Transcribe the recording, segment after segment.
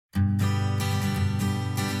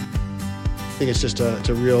think it's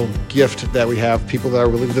a real gift that we have people that are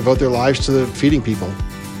willing to devote their lives to feeding people.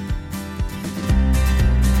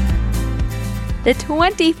 The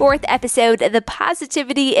 24th episode of the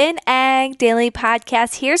Positivity in Ag Daily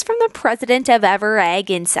Podcast hears from the president of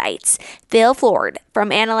Ever.Ag Insights, Phil Plourd.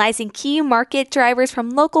 From analyzing key market drivers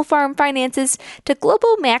from local farm finances to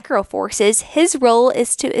global macro forces, his role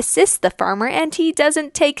is to assist the farmer, and he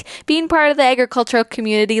doesn't take being part of the agricultural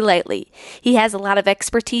community lightly. He has a lot of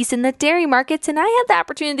expertise in the dairy markets, and I had the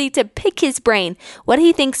opportunity to pick his brain what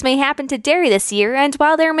he thinks may happen to dairy this year. And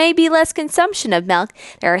while there may be less consumption of milk,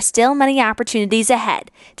 there are still many opportunities ahead.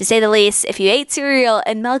 To say the least, if you ate cereal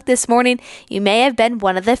and milk this morning, you may have been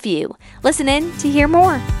one of the few. Listen in to hear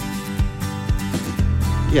more.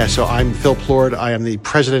 Yeah, so I'm Phil Plourd. I am the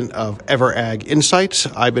president of Ever.Ag Insights.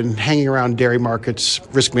 I've been hanging around dairy markets,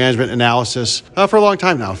 risk management analysis for a long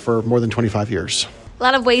time now, for more than 25 years. A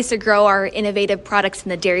lot of ways to grow our innovative products in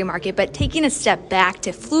the dairy market, but taking a step back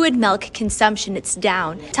to fluid milk consumption, it's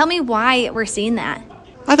down. Tell me why we're seeing that.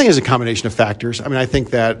 I think it's a combination of factors. I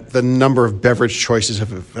think that the number of beverage choices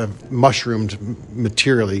have mushroomed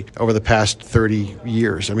materially over the past 30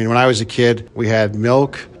 years. When I was a kid, we had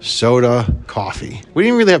milk, soda, coffee. We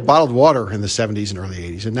didn't really have bottled water in the 70s and early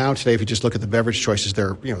 80s. And now today, if you just look at the beverage choices,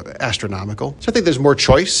 they're astronomical. So I think there's more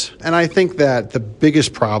choice. And I think that the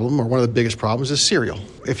biggest problem, or one of the biggest problems, is cereal.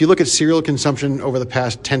 If you look at cereal consumption over the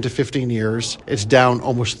past 10 to 15 years, it's down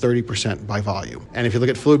almost 30% by volume. And if you look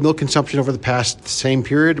at fluid milk consumption over the past same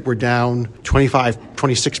period, we're down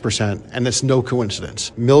 26%, and that's no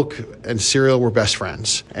coincidence. Milk and cereal were best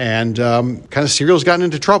friends. And cereal's gotten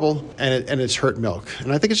into trouble, and it's hurt milk.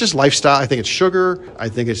 And I think it's just lifestyle. I think it's sugar. I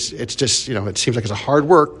think it's just, it seems like it's a hard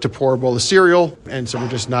work to pour a bowl of cereal, and so we're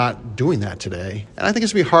just not doing that today. And I think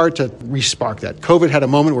it's going to be hard to re-spark that. COVID had a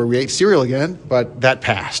moment where we ate cereal again, but that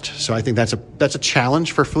passed. So I think that's a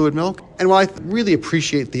challenge for fluid milk. And while I really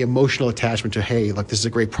appreciate the emotional attachment to, hey, look, this is a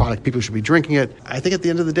great product, people should be drinking it, I think at the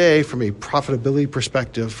end of the day, from a profitability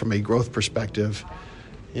perspective, from a growth perspective,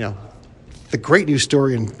 the great news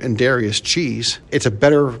story in dairy is cheese. It's a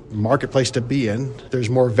better marketplace to be in. There's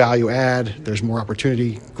more value add. There's more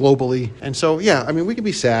opportunity globally. And so, we can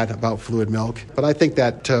be sad about fluid milk, but I think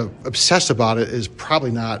that to obsess about it is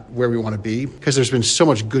probably not where we want to be, because there's been so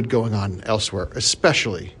much good going on elsewhere,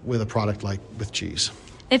 especially with a product like with cheese.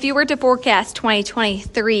 If you were to forecast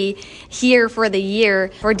 2023 here for the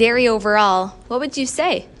year for dairy overall, what would you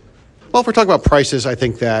say? Well, if we're talking about prices, I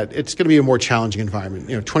think that it's going to be a more challenging environment.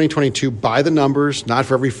 2022, by the numbers, not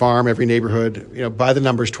for every farm, every neighborhood, by the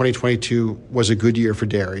numbers, 2022 was a good year for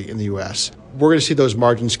dairy in the U.S. We're going to see those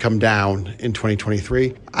margins come down in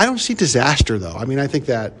 2023. I don't see disaster, though. I think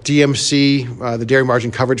that DMC, the Dairy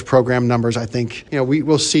Margin Coverage Program numbers, I think, we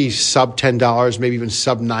will see sub $10, maybe even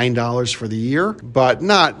sub $9 for the year, but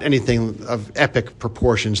not anything of epic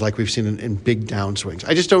proportions like we've seen in big downswings.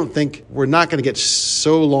 I just don't think we're not going to get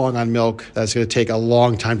so long on milk that it's going to take a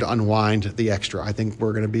long time to unwind the extra. I think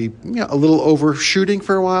we're going to be a little overshooting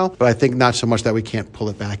for a while, but I think not so much that we can't pull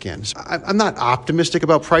it back in. So I'm not optimistic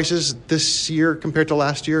about prices this year compared to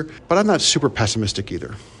last year, but I'm not super pessimistic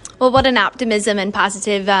either. Well, what an optimism and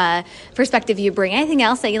positive perspective you bring. Anything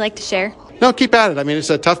else that you'd like to share? No, keep at it. It's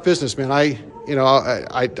a tough business, man.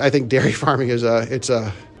 I think dairy farming is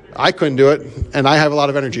I couldn't do it, and I have a lot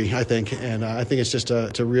of energy, I think. And I think it's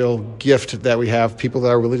it's a real gift that we have people that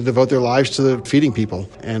are willing to devote their lives to feeding people.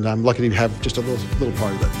 And I'm lucky to have just a little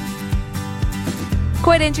part of it.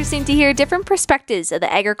 Quite interesting to hear different perspectives of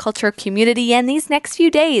the agricultural community in these next few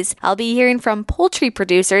days. I'll be hearing from poultry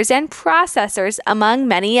producers and processors, among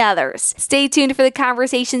many others. Stay tuned for the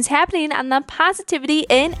conversations happening on the Positivity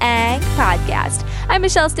in Ag podcast. I'm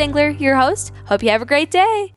Michelle Stengler, your host. Hope you have a great day.